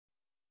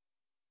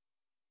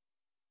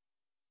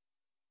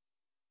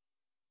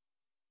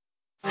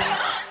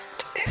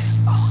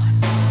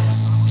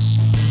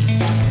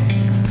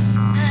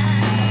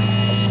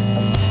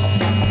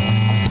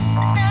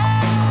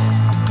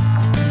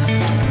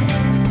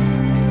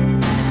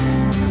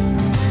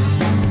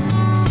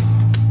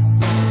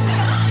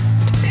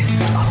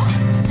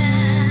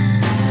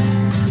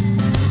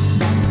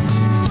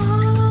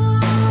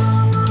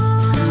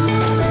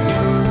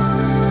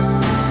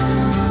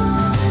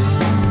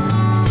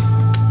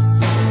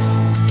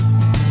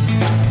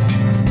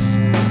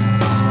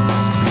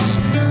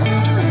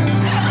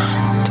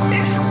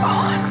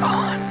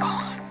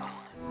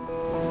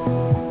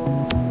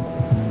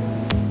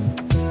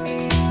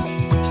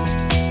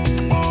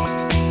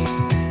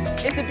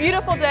It's a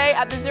beautiful day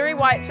at the Zuri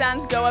White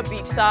Sands Goa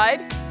beachside,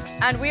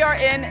 and we are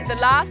in the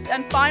last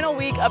and final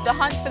week of the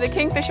hunt for the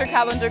Kingfisher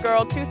Calendar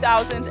Girl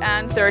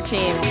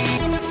 2013.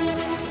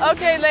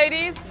 Okay,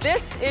 ladies,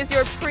 this is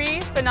your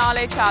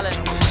pre-finale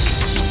challenge.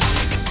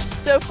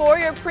 So for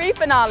your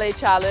pre-finale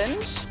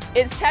challenge,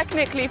 it's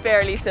technically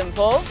fairly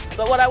simple,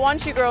 but what I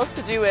want you girls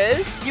to do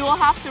is you will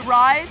have to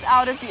rise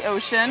out of the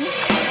ocean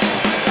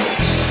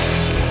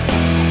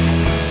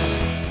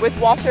with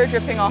water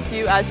dripping off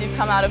you as you've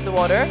come out of the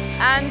water.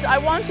 And I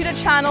want you to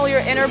channel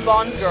your inner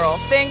Bond girl.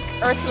 Think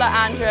Ursula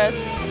Andress,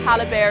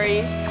 Halle Berry.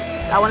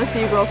 I want to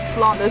see you girls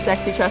flaunt those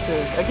sexy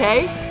tresses,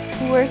 okay?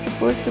 We're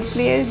supposed to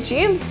play a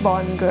James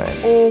Bond girl.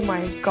 Oh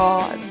my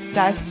God,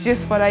 that's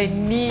just what I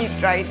need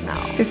right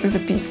now. This is a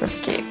piece of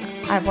cake.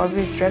 I've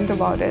always dreamt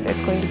about it.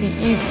 It's going to be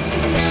easy.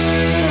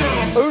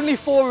 Only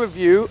 4 of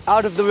you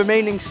out of the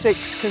remaining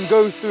 6 can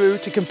go through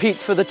to compete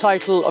for the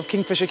title of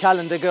Kingfisher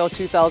Calendar Girl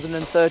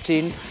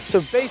 2013. So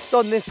based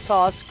on this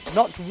task,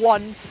 not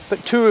 1,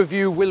 but 2 of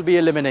you will be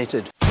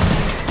eliminated.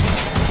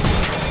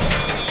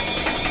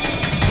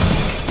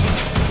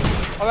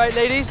 All right,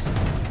 ladies,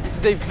 this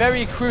is a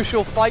very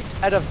crucial fight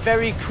at a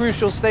very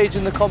crucial stage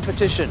in the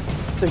competition.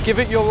 So give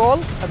it your all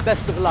and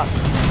best of luck.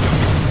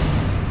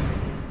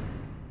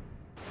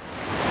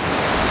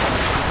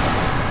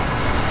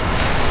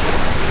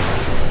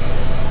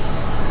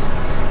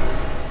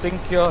 Sink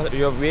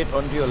your weight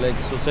onto your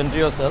legs, so center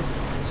yourself.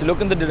 So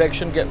look in the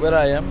direction, get where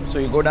I am, so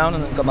you go down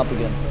and then come up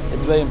again.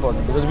 It's very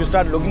important, because if you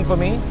start looking for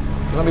me,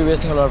 you're going to be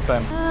wasting a lot of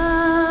time.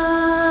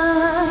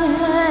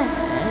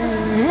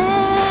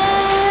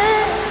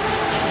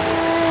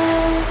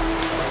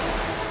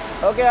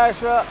 Okay,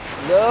 Ashra,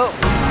 go.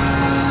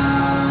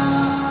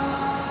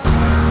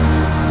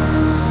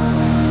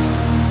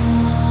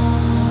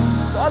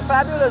 It's all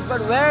fabulous,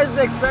 but where is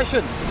the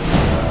expression?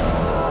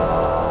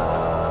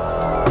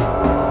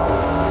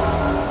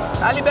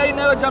 Halle Berry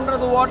never jumped into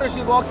the water.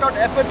 She walked out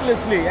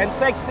effortlessly and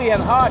sexy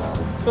and hot.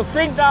 So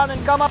sink down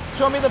and come up,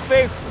 show me the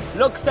face,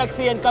 look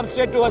sexy and come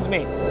straight towards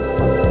me.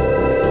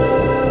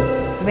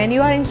 When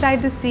you are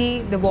inside the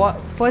sea, the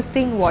first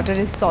thing, water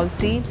is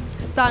salty.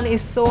 Sun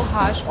is so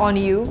harsh on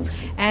you,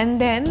 and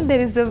then there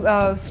is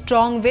a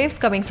strong waves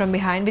coming from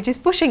behind which is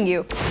pushing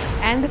you,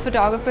 and the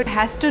photographer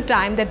has to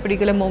time that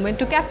particular moment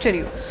to capture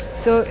you.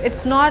 So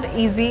it's not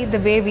easy the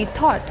way we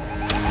thought.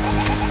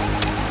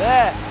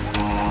 There.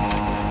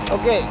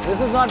 Okay, this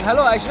is not,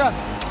 hello Aisha,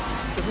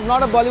 this is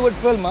not a Bollywood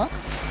film, huh?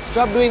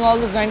 Stop doing all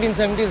this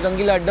 1970s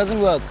Rangila, it doesn't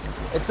work.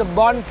 It's a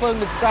Bond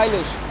film, it's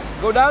stylish.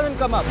 Go down and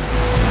come up.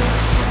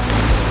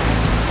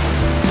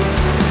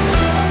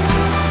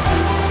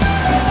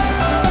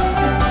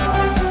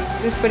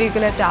 This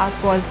particular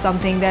task was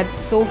something that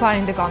so far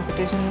in the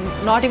competition,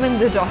 not even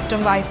the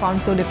Rostam I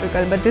found so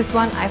difficult, but this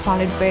one I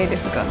found it very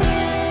difficult.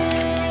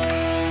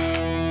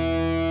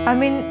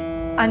 I'm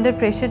under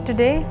pressure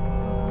today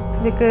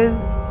because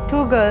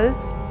 2 girls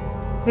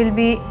will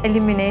be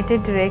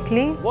eliminated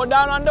directly. Go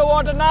down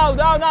underwater now,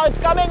 now, it's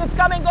coming,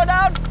 go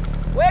down.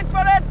 Wait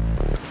for it.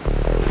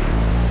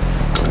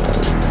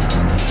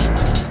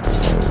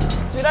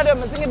 Sweetheart, you're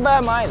missing it by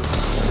a mile.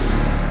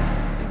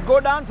 Just go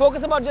down,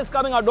 focus about just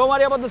coming out. Don't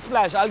worry about the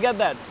splash, I'll get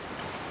that.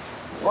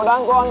 Go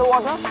down, go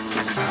underwater.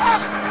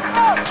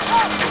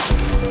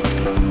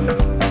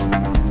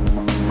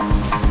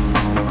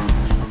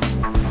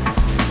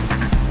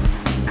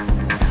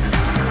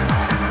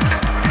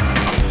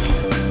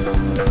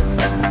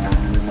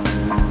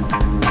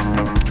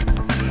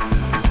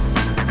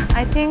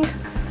 I think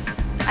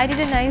I did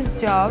a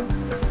nice job,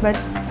 but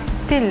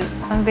still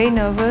I'm very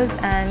nervous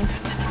and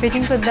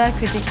waiting for the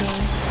critiquing.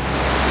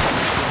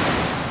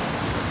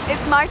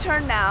 It's my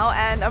turn now,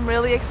 and I'm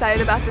really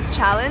excited about this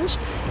challenge.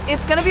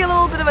 It's going to be a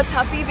little bit of a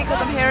toughie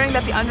because I'm hearing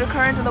that the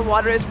undercurrent in the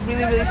water is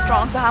really, really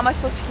strong. So how am I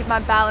supposed to keep my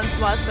balance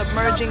while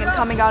submerging and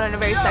coming out in a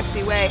very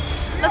sexy way?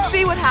 Let's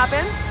see what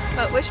happens,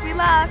 but wish me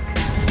luck.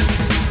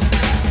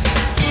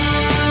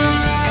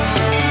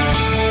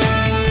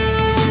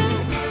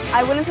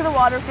 I went into the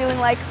water feeling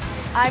like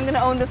I'm going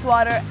to own this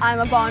water, I'm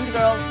a Bond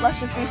girl, let's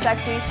just be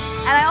sexy.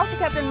 And I also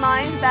kept in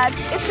mind that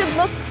it should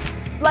look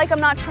like I'm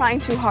not trying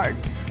too hard.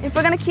 If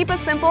we're going to keep it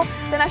simple,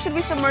 then I should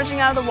be submerging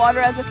out of the water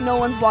as if no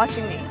one's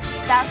watching me.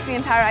 That's the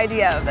entire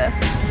idea of this.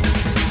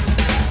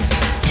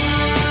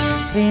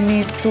 We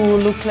need to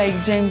look like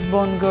James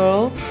Bond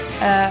girl.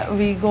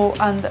 We go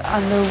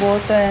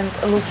underwater and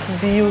look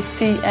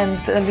beauty and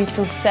a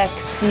little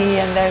sexy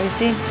and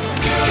everything.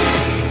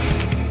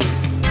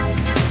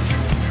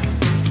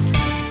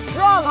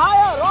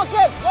 Higher,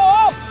 rocket, go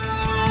up!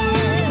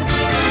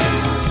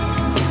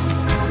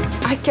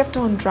 I kept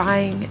on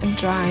trying and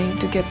trying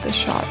to get the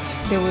shot.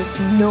 There was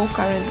no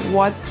current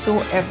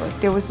whatsoever.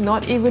 There was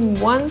not even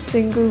one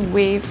single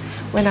wave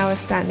when I was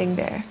standing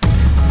there.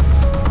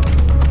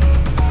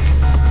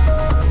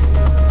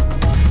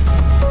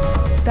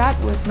 That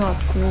was not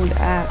cool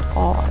at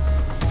all.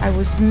 I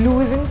was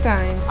losing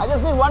time. I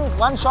just need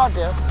one shot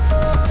here.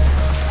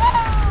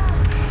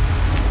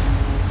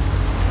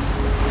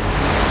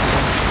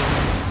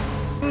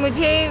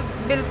 मुझे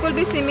बिल्कुल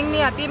भी swimming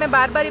नहीं आती है। मैं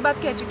बार बार ये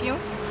बात कह चुकी हूँ।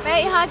 मैं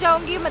यहाँ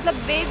जाऊँगी, मतलब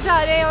वेव्स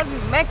आ रहे हैं और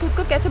मैं खुद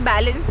को कैसे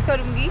बैलेंस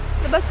करूँगी,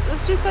 तो बस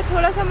उस चीज़ का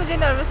थोड़ा सा मुझे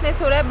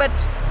नर्वसनेस हो रहा है, बट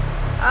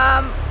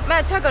मैं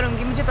अच्छा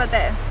करूँगी, मुझे पता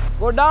है।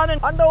 Go down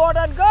and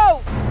underwater and go.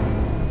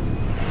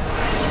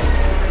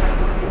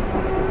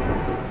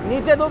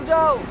 नीचे डूब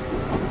जाओ।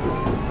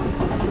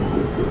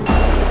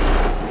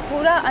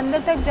 पूरा अंदर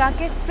तक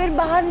जाके फिर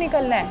बाहर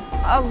निकलना है।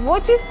 अब वो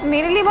चीज़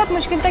मेरे लिए बहुत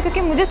मुश्किल था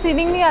क्योंकि मुझे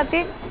स्विमिंग नहीं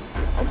आती,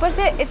 ऊपर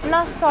से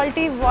इतना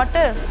सॉल्टी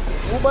वाटर।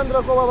 मुंह बंद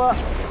रखो बाबा।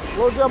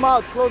 Close your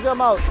mouth. Close your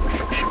mouth.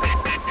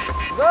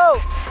 Go.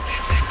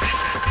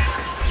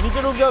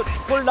 नीचे डूब जाओ।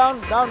 Full down,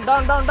 down,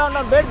 down, down, down,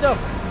 down. बैठ जाओ।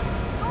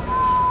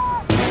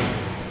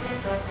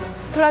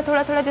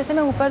 थोड़ा जैसे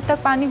मैं ऊपर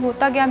तक पानी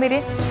होता गया,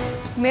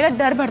 मेरा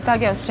डर बढ़ता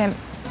गया। उस टाइम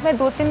मैं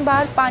 2-3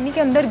 बार पानी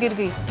के अंदर गिर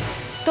गई,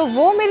 तो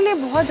वो मेरे लिए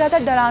बहुत ज़्यादा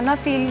डरावना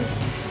फील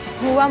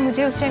हुआ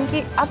मुझे उस टाइम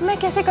कि अब मैं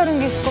कैसे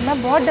करूँगी इसको।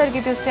 मैं बहुत डर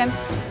गई थी उस टाइम।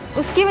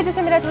 उसकी वजह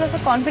से मेरा थोड़ा सा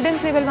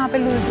कॉन्फिडेंस लेवल वहाँ पे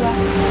लूज हुआ।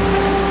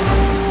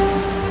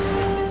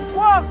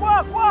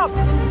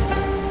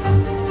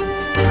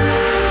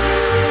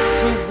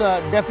 She's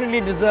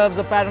definitely deserves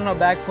a pat on her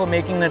back for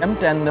making an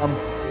attempt, and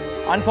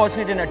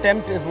unfortunately an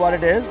attempt is what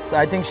it is.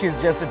 I think she's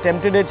just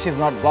attempted it, she's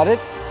not got it.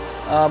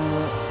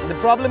 The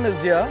problem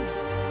is here,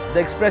 the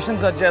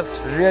expressions are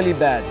just really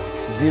bad.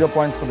 0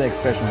 points for the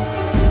expressions.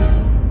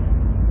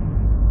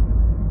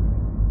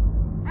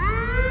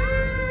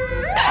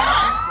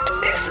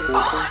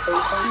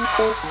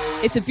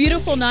 It's a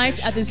beautiful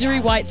night at the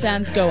Zuri White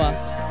Sands Goa.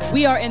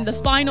 We are in the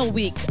final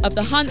week of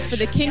the hunt for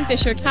the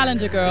Kingfisher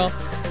Calendar Girl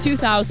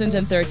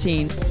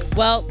 2013.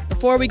 Well,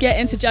 before we get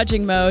into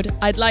judging mode,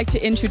 I'd like to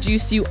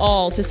introduce you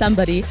all to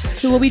somebody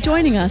who will be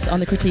joining us on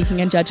the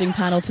critiquing and judging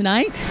panel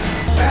tonight.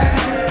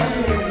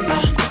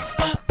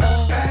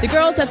 The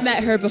girls have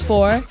met her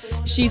before.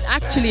 She's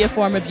actually a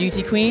former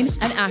beauty queen,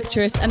 an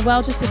actress, and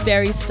well, just a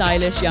very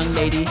stylish young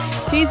lady.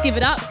 Please give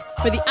it up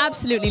for the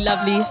absolutely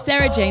lovely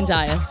Sarah Jane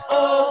Dias.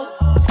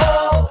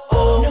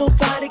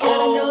 Nobody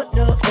gotta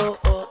know,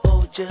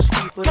 just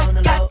keep it on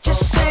the low.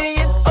 Just say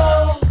it,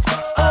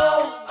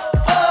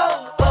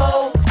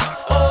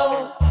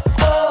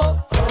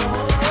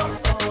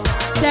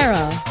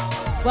 Sarah,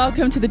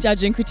 welcome to the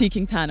judging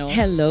critiquing panel.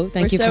 Hello,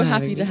 thank you for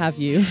having me. We're so happy to have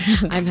you.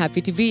 I'm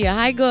happy to be here.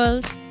 Hi,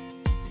 girls.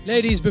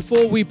 Ladies,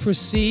 before we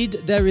proceed,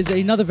 there is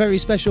another very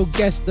special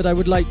guest that I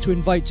would like to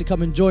invite to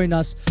come and join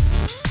us.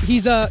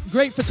 He's a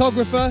great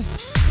photographer,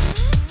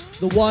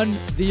 the one,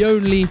 the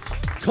only,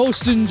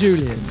 Colston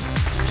Julian.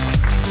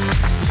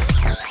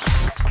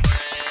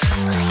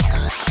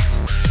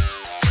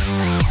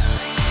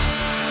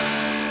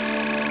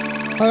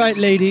 All right,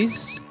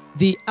 ladies,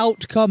 the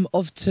outcome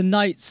of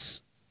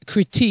tonight's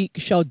critique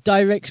shall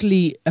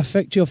directly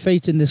affect your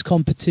fate in this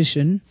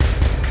competition.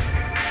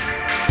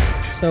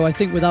 So I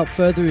think without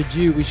further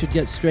ado, we should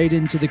get straight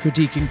into the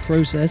critiquing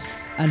process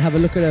and have a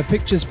look at her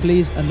pictures,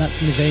 please. And that's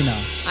Nevena.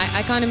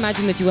 I can't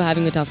imagine that you were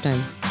having a tough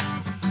time.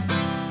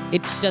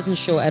 It doesn't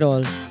show at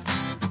all.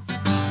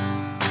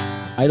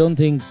 I don't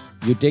think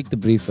you take the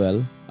brief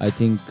well. I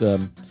think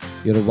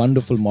you're a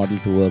wonderful model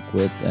to work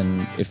with,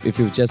 and if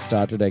you've just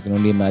started, I can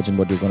only imagine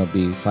what you're going to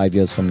be 5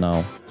 years from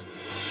now.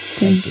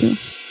 Thank you.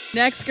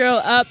 Next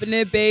girl up,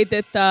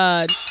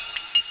 Nevena.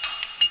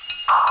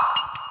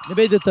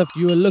 Nevena,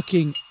 you are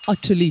looking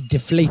utterly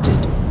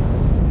deflated.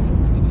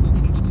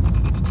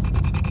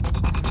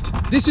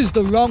 This is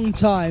the wrong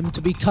time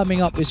to be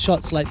coming up with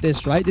shots like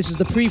this, right? This is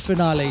the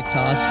pre-finale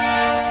task.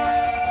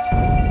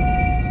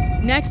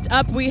 Next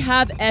up, we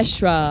have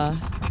Eshra.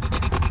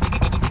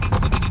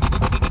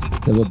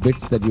 There were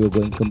bits that you were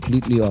going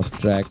completely off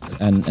track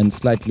and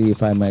slightly,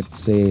 if I might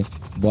say,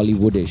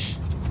 Bollywoodish.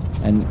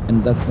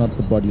 And that's not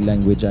the body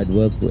language I'd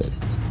work with.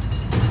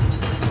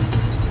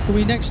 Can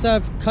we next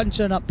have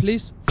Kanchan up,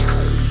 please?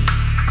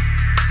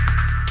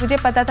 मुझे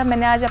पता था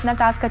मैंने आज अपना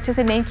task अच्छे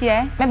से नहीं किया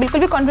है। मैं बिल्कुल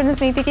भी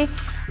कॉन्फिडेंस नहीं थी कि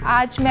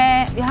आज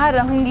मैं यहाँ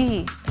रहूँगी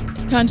ही।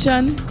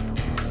 Kanchan,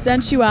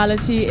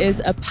 sensuality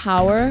is a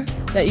power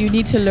that you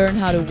need to learn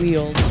how to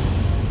wield.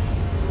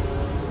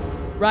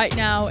 Right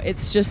now,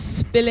 it's just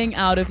spilling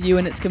out of you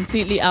and it's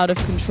completely out of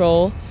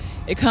control.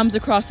 It comes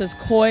across as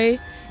coy.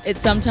 It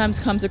sometimes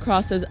comes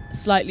across as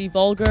slightly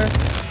vulgar.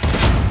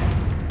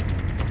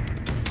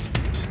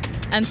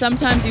 And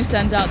sometimes you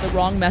send out the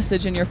wrong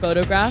message in your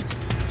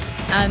photographs.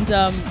 And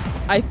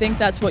I think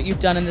that's what you've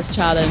done in this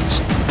challenge.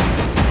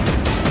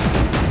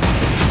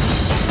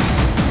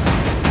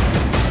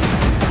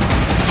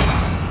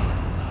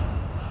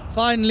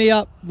 Finally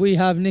up, we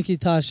have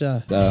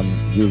Nikitasha.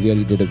 You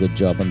really did a good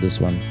job on this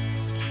one.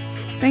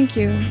 Thank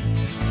you.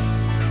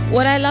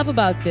 What I love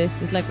about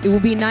this is, like, it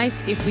would be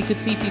nice if we could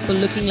see people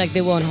looking like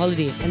they were on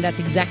holiday, and that's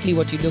exactly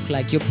what you look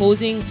like. You're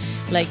posing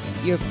like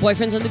your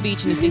boyfriend's on the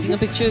beach and he's taking a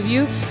picture of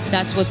you.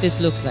 That's what this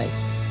looks like.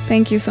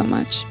 Thank you so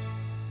much.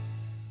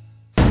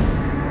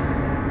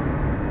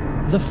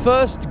 The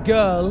first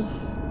girl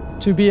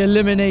to be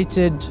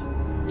eliminated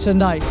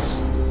tonight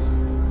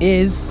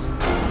is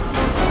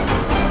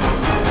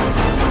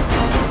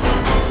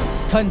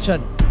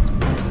Kanchan.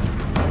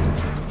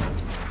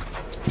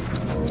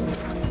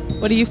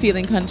 What are you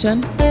feeling,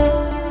 Kanchan?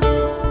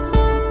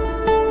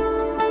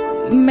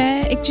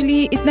 मैं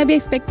actually इतना भी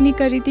expect नहीं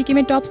कर रही थी कि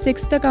मैं top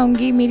 6 तक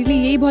आऊँगी। मेरे लिए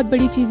यही बहुत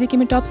बड़ी चीज़ है कि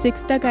मैं टॉप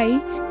 6 तक आई,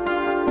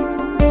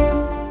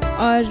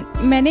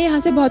 और मैंने यहाँ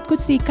से बहुत कुछ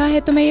सीखा है।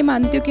 तो मैं ये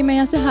मानती हूँ कि मैं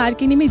यहाँ से हार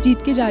के नहीं, मैं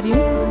जीत के जा रही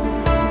हूँ।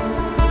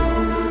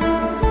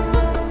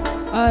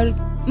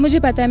 और मुझे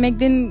पता है मैं एक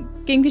दिन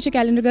Kingfisher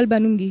calendar girl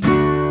बनूंगी।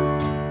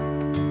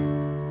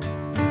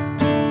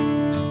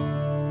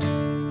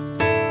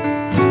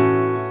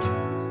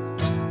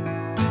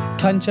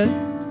 Kanchan,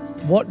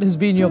 what has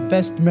been your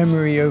best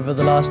memory over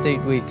the last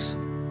 8 weeks?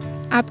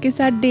 आपके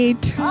साथ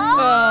डेट।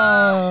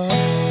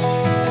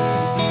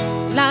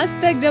 लास्ट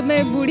तक जब मैं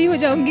बूढ़ी हो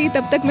जाऊंगी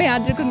तब तक मैं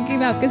याद रखूंगी कि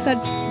मैं आपके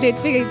साथ डेट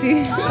पे गई थी।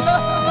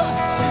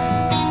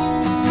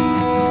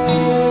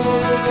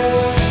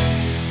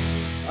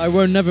 I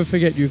will never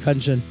forget you,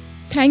 Kanchan.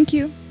 Thank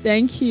you.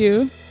 Thank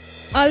you.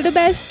 All the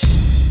best.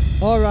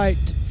 All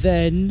right,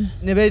 then.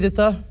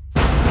 Nevena.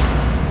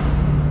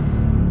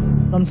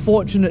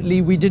 Unfortunately,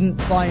 we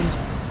didn't find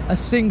a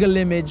single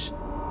image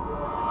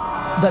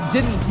that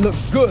didn't look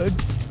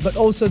good, but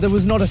also there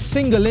was not a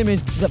single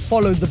image that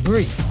followed the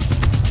brief.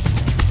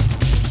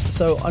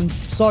 So I'm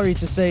sorry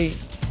to say,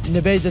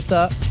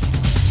 Nevena,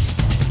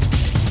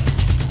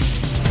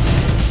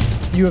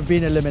 you have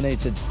been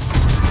eliminated.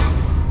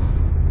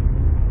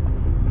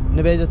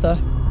 Nevena,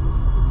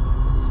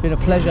 it's been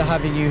a pleasure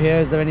having you here.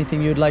 Is there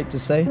anything you'd like to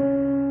say?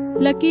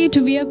 Lucky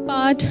to be a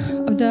part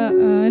of the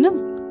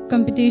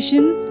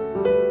competition.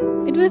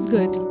 It was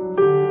good.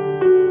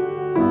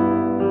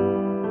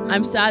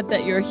 I'm sad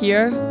that you're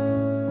here,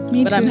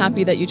 Me but too. I'm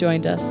happy that you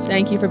joined us.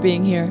 Thank you for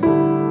being here.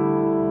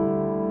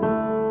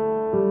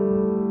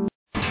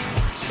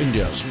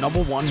 India's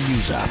 #1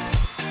 news app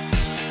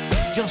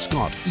just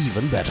got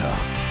even better.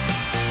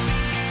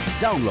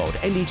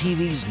 Download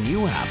NDTV's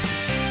new app.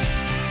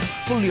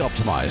 Fully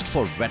optimized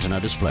for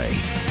retina display.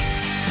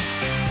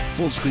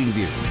 Full screen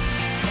view.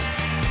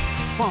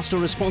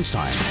 Faster response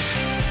time.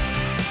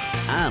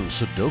 And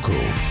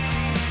Sudoku.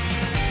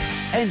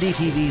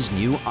 NDTV's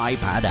new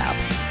iPad app.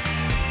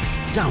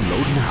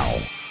 Download now.